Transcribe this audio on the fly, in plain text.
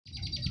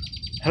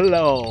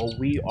Hello,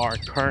 we are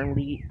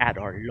currently at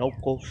our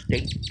local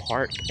state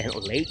park and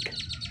lake,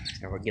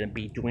 and we're gonna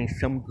be doing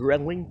some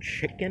grilling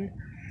chicken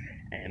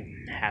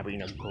and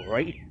having a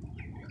great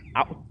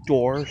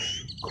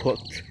outdoors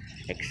cooked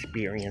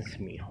experience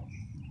meal.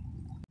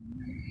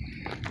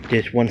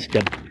 This one's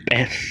the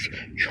best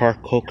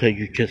charcoal because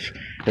you just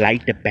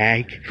light the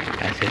bag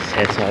as it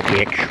says all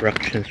the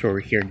instructions over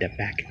here in the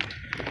back.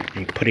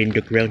 And you put it in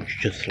the grill and you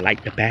just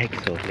light the bag,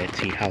 so let's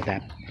see how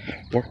that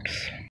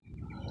works.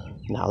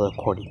 Now,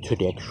 according to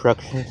the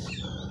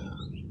instructions,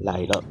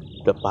 light up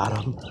the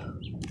bottom.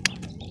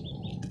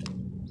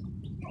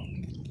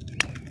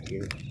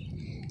 Here,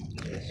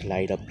 just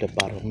light up the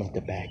bottom of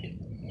the bag.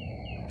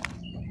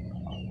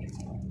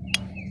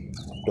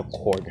 The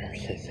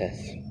corners, it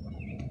says.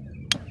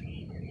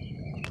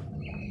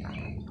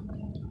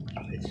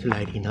 It's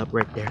lighting up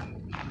right there.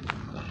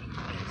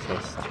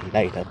 It says to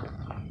light up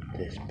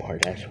this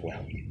part as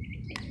well.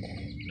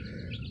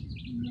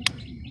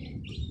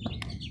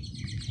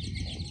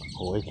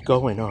 Oh, it's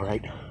going all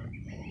right.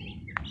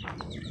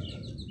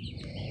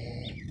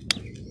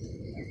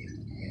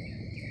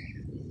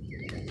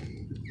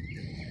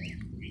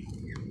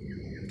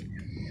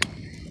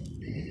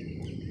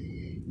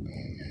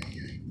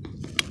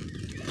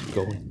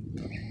 Going.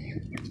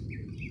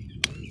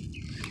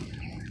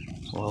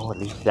 Well, at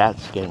least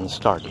that's getting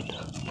started.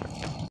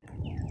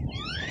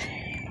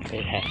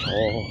 It has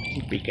all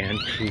began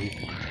to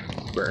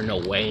burn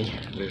away.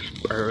 There's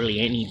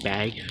barely any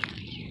bag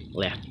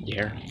left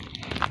there.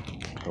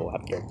 So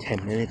after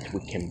 10 minutes, we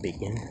can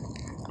begin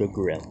the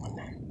grilling.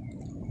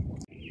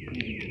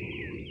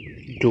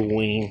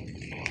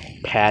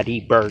 Doing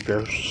patty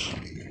burgers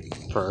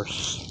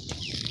first.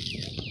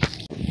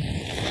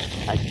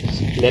 I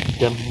just flipped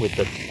them with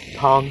the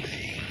tongs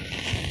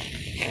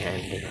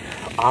and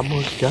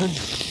almost done.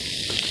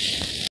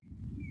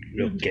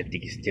 Look at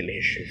these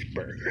delicious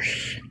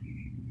burgers.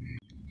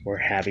 We're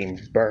having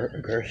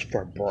burgers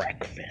for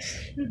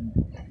breakfast.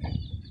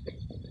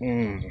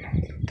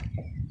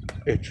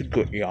 It's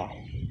good, y'all.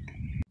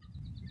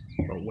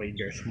 But wait,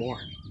 there's more.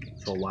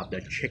 So while the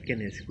chicken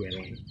is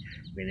grilling,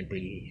 we're gonna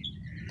be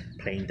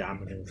playing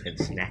dominoes and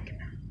snacking.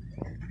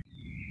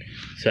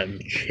 Some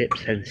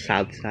chips and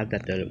salsa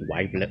that the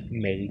wife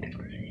made.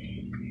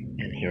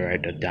 And here are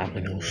the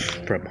dominoes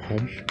from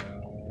home.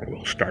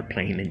 We'll start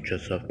playing in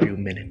just a few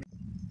minutes.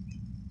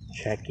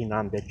 Checking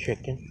on the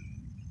chicken.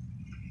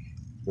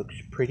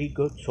 Looks pretty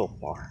good so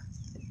far.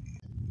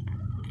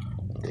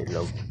 They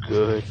look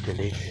good,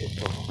 delicious,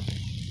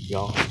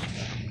 y'all.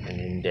 And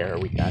in there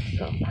we got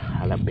some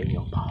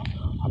jalapeno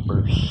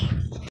poppers.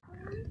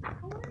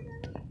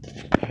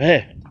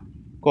 Hey,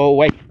 go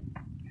away.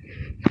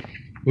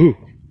 Ooh.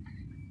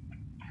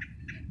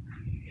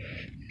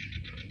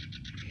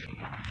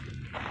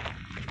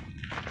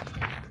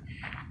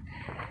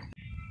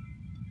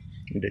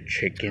 The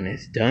chicken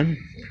is done,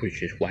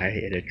 which is why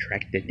it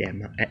attracted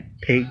them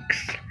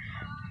pigs.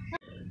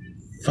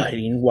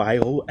 Fighting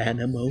wild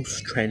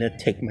animals trying to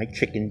take my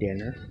chicken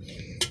dinner.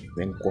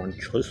 Then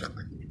gorgeous.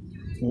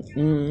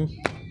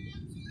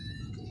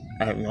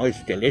 I know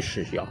it's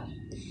delicious, y'all,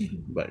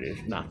 but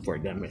it's not for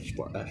them, it's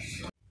for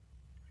us.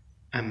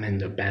 I'm in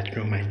the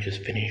bathroom. I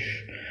just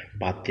finished.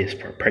 Bought this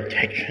for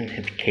protection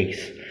in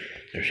case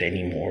there's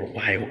any more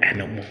wild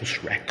animals,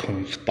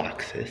 raccoons,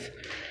 foxes,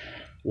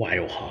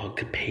 wild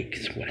hog,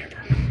 pigs,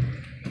 whatever.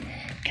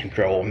 Can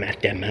throw them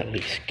at them, at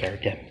least scare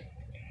them.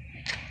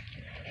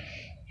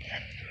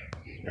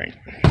 Right.